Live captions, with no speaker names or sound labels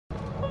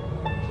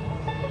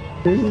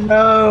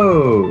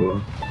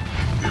No!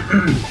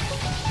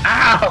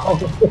 Ow!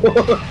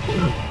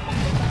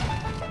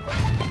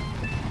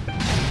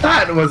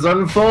 That was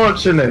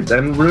unfortunate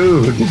and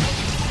rude.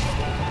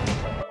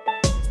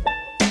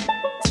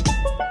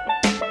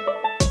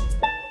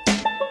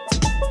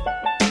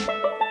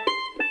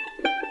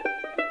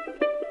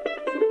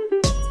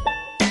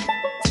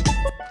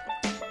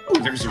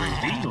 There's a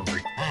ravine over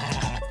here.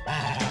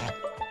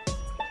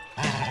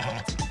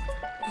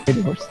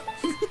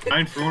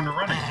 Time for one to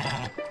running.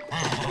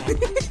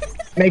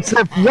 Makes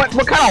sense. What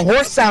kind of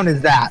horse sound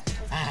is that?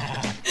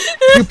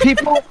 Do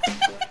people?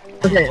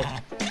 Okay,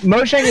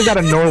 Mojang is out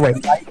of Norway,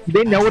 right? Do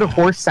they know what a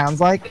horse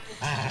sounds like?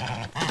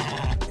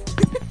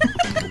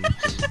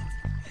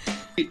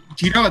 Do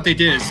you know what they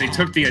did? Is they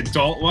took the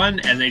adult one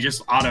and they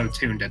just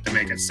auto-tuned it to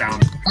make it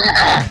sound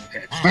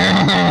pitch.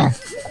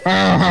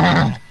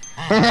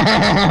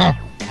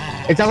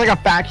 It sounds like a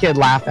fat kid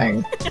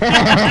laughing.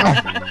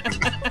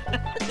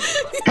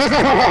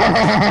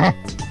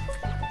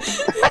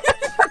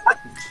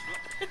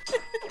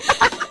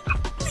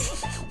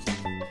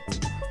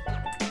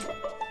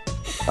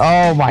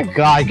 Oh my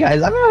god,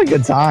 guys, I'm having a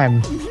good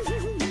time.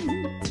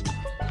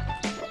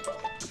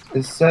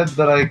 It said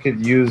that I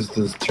could use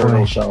this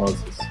turtle shell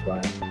as a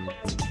spine.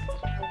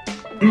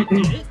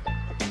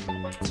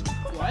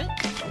 What?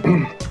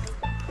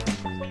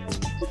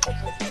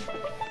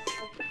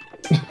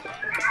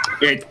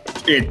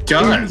 It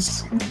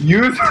does.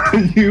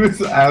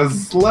 Use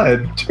as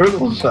sled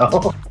turtle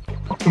shell.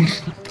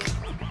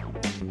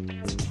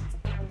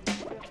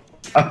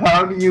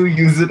 How do you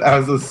use it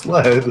as a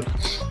sled?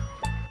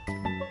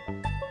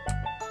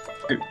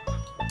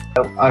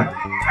 I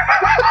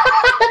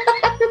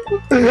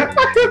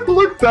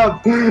looked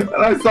up and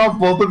I saw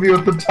both of you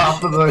at the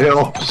top of the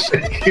hill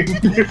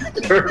shaking your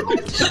turtle.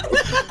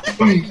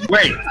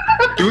 Wait,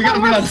 do we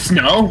gotta be on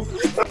snow?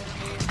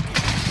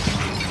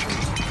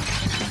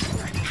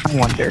 I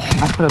wonder,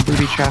 can I put a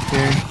booby trap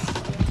here?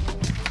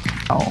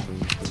 Oh.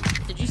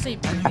 Did you say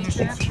booby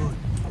trap?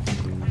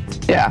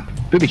 Yeah,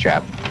 booby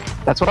trap.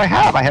 That's what I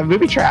have. I have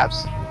booby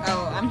traps.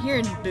 Oh, I'm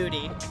hearing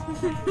booty.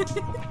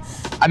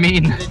 I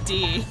mean, The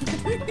D.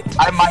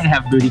 I might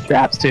have booty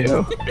traps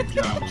too. Good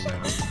job,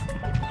 Sam.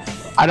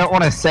 I don't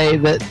want to say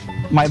that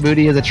my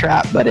booty is a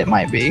trap, but it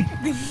might be.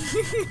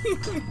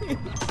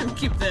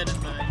 Keep that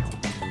in mind.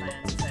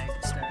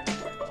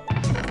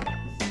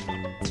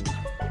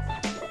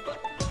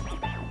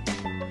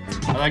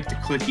 I like the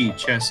clicky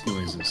chest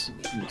noises.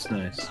 It's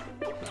nice.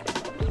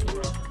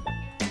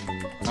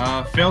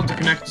 Failed to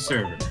connect the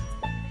server.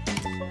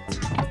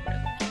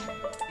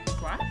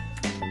 What?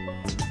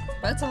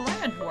 That's a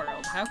land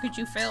world. How could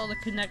you fail to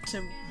connect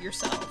to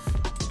yourself?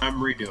 I'm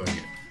redoing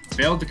it.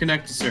 Failed to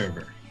connect the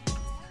server.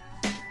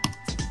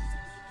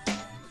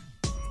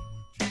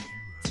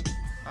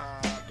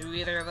 Do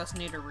either of us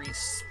need a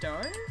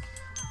restart?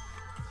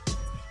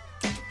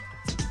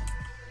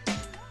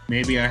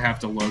 Maybe I have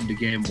to load the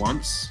game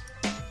once.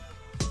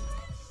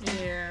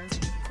 Yeah,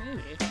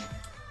 maybe.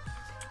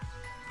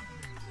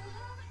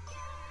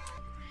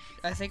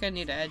 I think I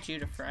need to add you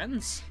to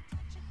friends.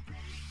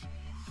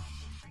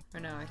 Or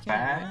no, I can't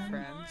add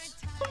friends.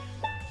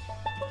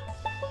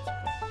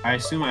 I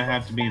assume I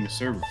have to be in the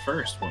server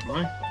first, wouldn't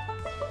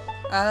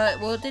I?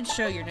 Well, it did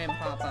show your name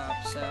pop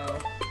up, so...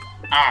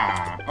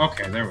 Ah,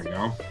 okay, there we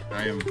go.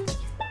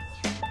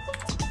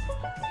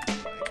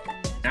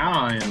 Now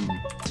I am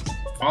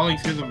falling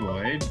through the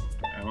void.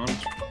 I want to...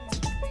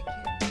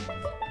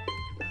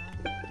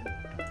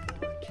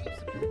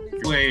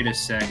 Wait a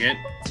second.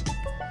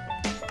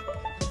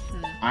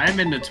 I'm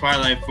in the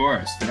Twilight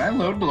Forest. Did I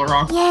load the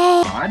wrong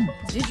mod?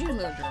 Did you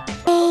load the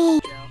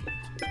wrong Joe?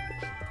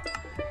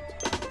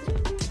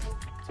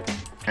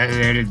 I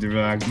loaded the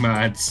wrong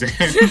mod, Sam.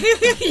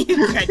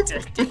 You got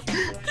it.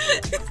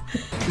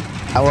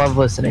 I love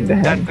listening to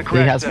him. He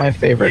has my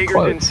favorite Jaeger's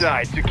quotes.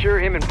 inside. Secure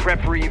him and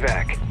prep for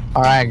evac.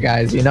 Alright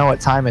guys, you know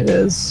what time it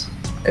is.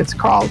 It's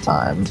crawl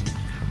time.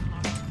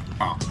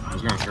 Oh, I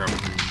was gonna throw it.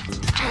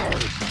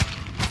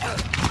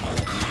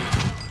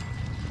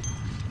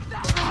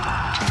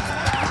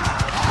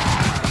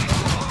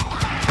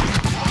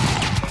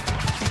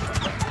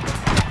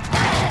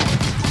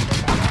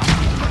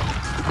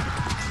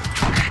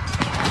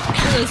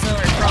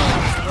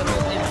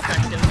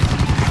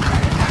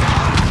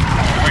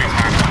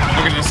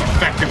 Look at this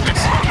effectiveness.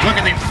 Look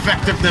at the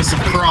effectiveness of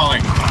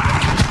crawling.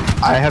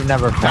 I have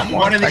never felt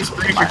more One of these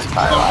protected in my creatures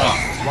entire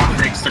life. one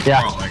takes to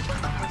Yeah. crawling.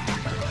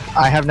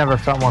 I have never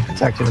felt more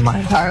protected in my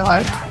entire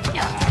life. Could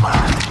you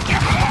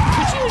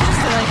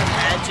just like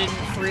imagine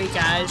 3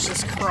 guys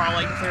just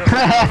crawling through?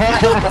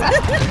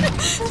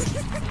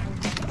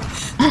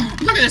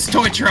 Look at this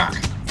toy truck.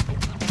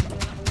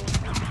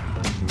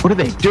 What are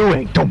they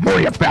doing? Don't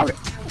worry about it.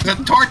 There's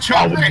a toy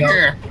truck right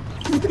here.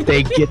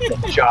 They get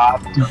the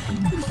job done.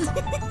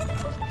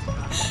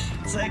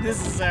 It's like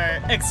this is our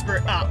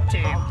expert op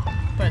team,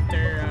 but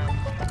they're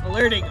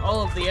alerting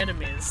all of the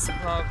enemies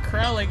while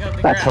crawling on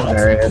the That's ground.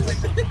 hilarious.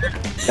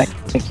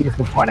 Thank you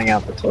for pointing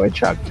out the toy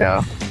truck,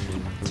 Joe.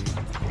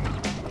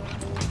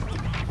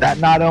 That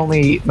not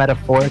only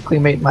metaphorically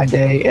made my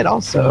day, it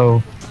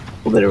also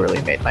literally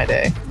made my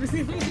day.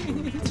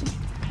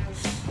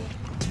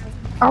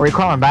 Are we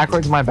crawling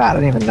backwards? My bad, I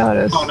didn't even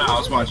notice. Oh no, I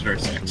was watching our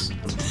 6.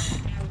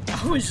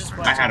 I was just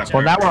watching. I had a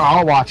Well, now we're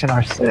all watching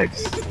our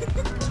 6. So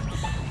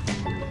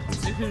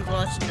who's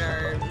watching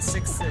our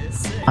 6?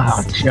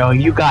 Oh, Joe,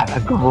 you got a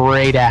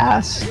great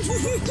ass.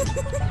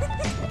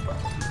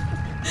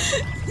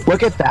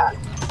 Look at that.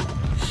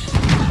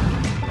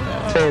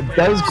 Babe,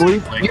 those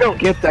glutes, you don't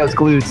get those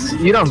glutes.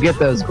 You don't get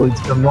those glutes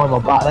from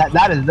normal body.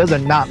 Those are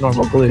not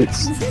normal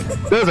glutes.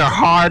 Those are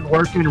hard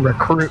working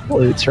recruit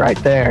glutes right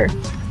there.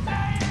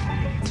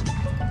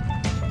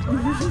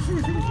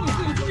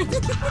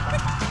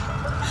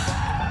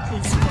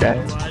 Okay.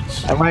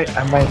 I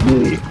might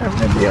be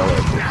able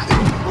to see.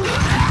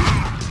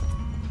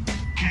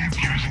 Keep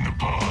using the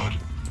pod.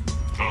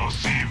 I'll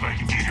see if I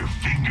can get your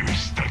fingers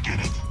stuck in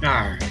it.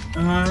 Alright,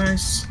 I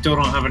still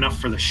don't have enough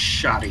for the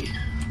shotty.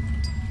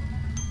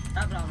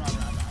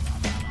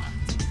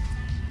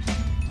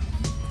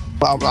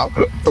 Blah, blah,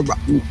 blah, blah,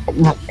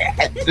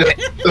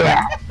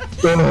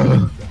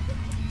 blah.